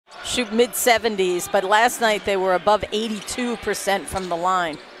shoot mid-70s, but last night they were above 82% from the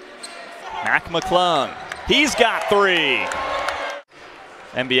line. Mac McClung, he's got 3.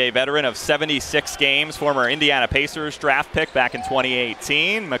 NBA veteran of 76 games, former Indiana Pacers draft pick back in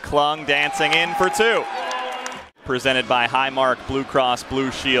 2018. McClung dancing in for 2. Presented by Highmark Blue Cross Blue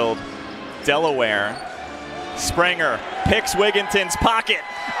Shield, Delaware. Springer picks Wigginton's pocket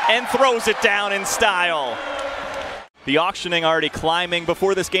and throws it down in style. The auctioning already climbing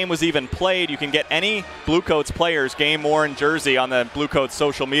before this game was even played. You can get any Blue Coats player's game-worn jersey on the Blue Coats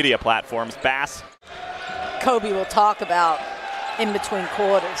social media platforms. Bass. Kobe will talk about in between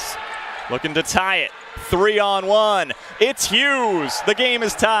quarters. Looking to tie it. 3-on-1. It's Hughes. The game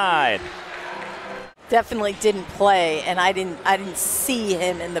is tied. Definitely didn't play, and I didn't see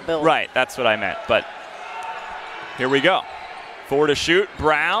him in the building. Right, that's what I meant. But here we go. 4 to shoot.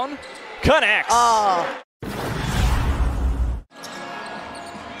 Brown connects. Oh.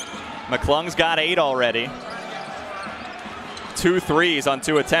 McClung's got 8 already. 2 threes on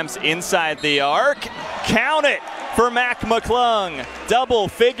 2 attempts inside the arc. Count it for Mac McClung. Double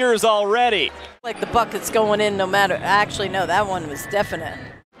figures already. Like the bucket's going in no matter. Actually, no, that one was definite.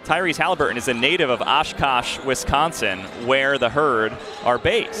 Tyrese Halliburton is a native of Oshkosh, Wisconsin, where the Herd are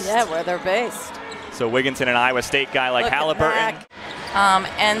based. Yeah, where they're based. So Wigginton, an Iowa State guy like Halliburton.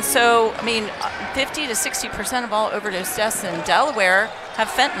 And so, I mean, 50 to 60% of all overdose deaths in Delaware have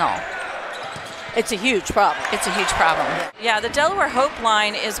fentanyl. It's a huge problem. It's a huge problem. Yeah, the Delaware Hope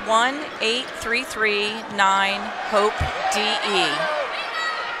line is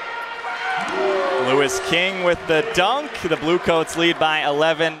 1-833-9-HOPE-DE. Lewis King with the dunk. The Blue Coats lead by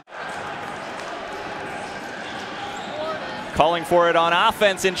 11. Calling for it on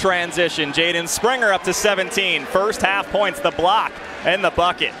offense in transition. Jaden Springer up to 17. First half points, the block and the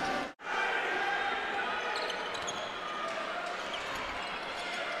bucket.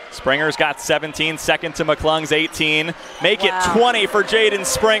 Springer's got 17, second to McClung's 18. Make it 20 for Jaden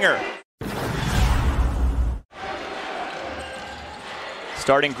Springer.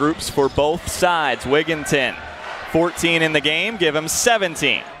 Starting groups for both sides. Wigginton, 14 in the game, give him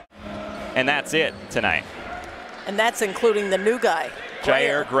 17. And that's it tonight. And that's including the new guy.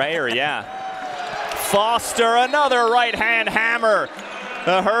 Jair Grayer, yeah. Foster, another right-hand hammer.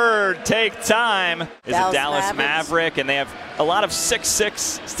 The Herd take time. Is a Dallas Maverick, and they have a lot of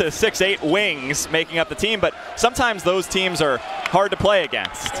 6'6" to 6'8" wings making up the team, but sometimes those teams are hard to play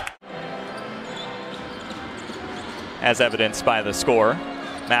against. As evidenced by the score.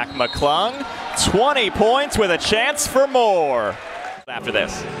 Mac McClung, 20 points with a chance for more after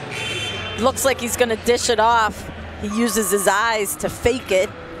this. Looks like he's going to dish it off. He uses his eyes to fake it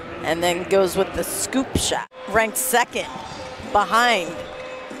and then goes with the scoop shot. Ranked second behind,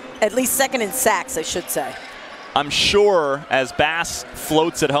 at least second in sacks, I should say. I'm sure as Bass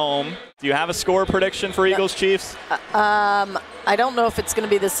floats at home, do you have a score prediction for Eagles Chiefs? I don't know if it's going to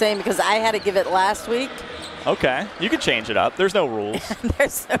be the same because I had to give it last week. Okay, you can change it up. There's no rules.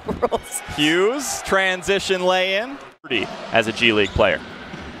 There's no rules. Hughes, transition lay-in. As a G League player.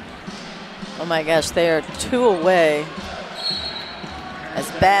 Oh my gosh, they are 2 away as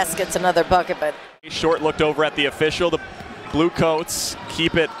Bass gets another bucket, but Short looked over at the official. The Blue Coats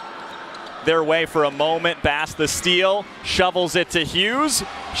keep it their way for a moment. Bass the steal, shovels it to Hughes.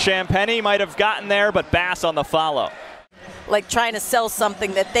 Champagny might have gotten there, but Bass on the follow. Like trying to sell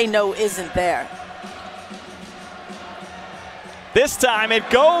something that they know isn't there. This time it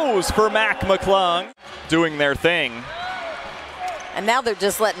goes for Mac McClung, doing their thing. And now they're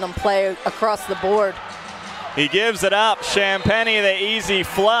just letting them play across the board. He gives it up. Champagny, the easy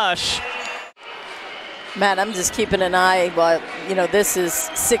flush. Matt, I'm just keeping an eye while, you know, this is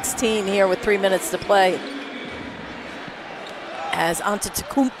 16 here with 3 minutes to play. As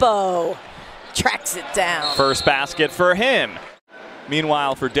Antetokounmpo tracks it down. First basket for him.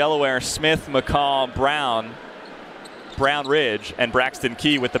 Meanwhile, for Delaware, Smith, McCall, Brown, Ridge, and Braxton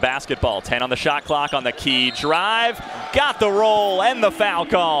Key with the basketball. 10 on the shot clock on the Key drive. Got the roll and the foul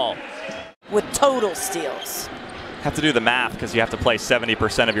call. With total steals. Have to do the math because you have to play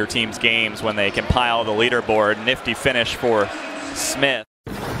 70% of your team's games when they compile the leaderboard. Nifty finish for Smith.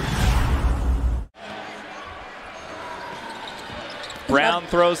 Brown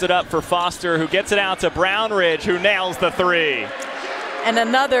throws it up for Foster, who gets it out to Brown Ridge, who nails the 3. And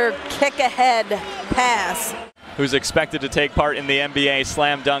another kick ahead pass. Who's expected to take part in the NBA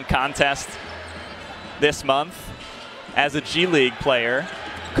Slam Dunk Contest this month as a G League player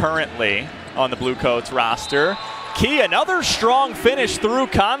currently on the Blue Coats roster. Key, another strong finish through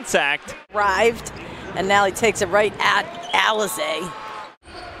contact. Arrived, and now he takes it right at Alizé.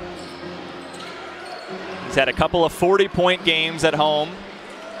 He's had a couple of 40-point games at home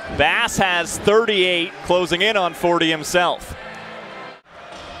Bass has 38, closing in on 40 himself.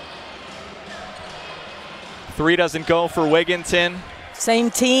 3 doesn't go for Wigginton.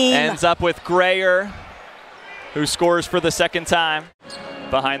 Same team. Ends up with Grayer, who scores for the second time.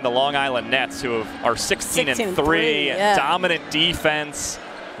 Behind the Long Island Nets, who are 16-3. Yeah. Dominant defense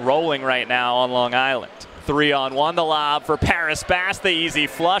rolling right now on Long Island. 3-on-1, the lob for Paris Bass, the easy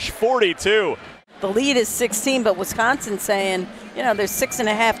flush, 42. The lead is 16, but Wisconsin's saying, you know, there's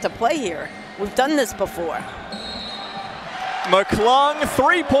 6.5 to play here. We've done this before. McClung,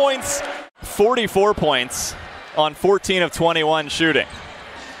 3 points, 44 points on 14 of 21 shooting.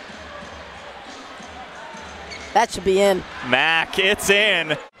 That should be in. Mack, it's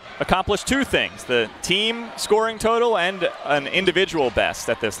in. Accomplished 2 things, the team scoring total and an individual best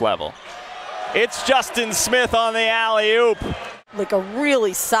at this level. It's Justin Smith on the alley-oop. Like a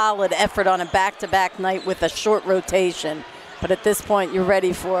really solid effort on a back-to-back night with a short rotation. But at this point, you're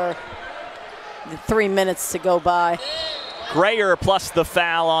ready for the 3 minutes to go by. Grayer plus the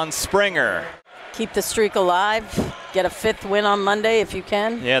foul on Springer. Keep the streak alive. Get a 5th win on Monday if you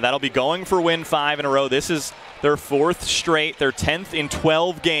can. Yeah, that'll be going for win 5 in a row. This is their 4th straight, their 10th in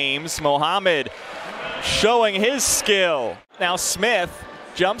 12 games. Mohammed showing his skill. Now Smith,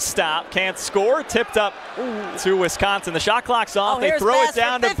 jump stop, can't score, tipped up to Wisconsin. The shot clock's off, they throw Bass it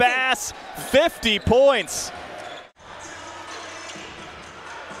down to Bass, 50 points.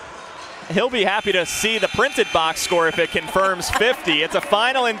 He'll be happy to see the printed box score if it confirms 50. It's a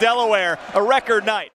final in Delaware, a record night.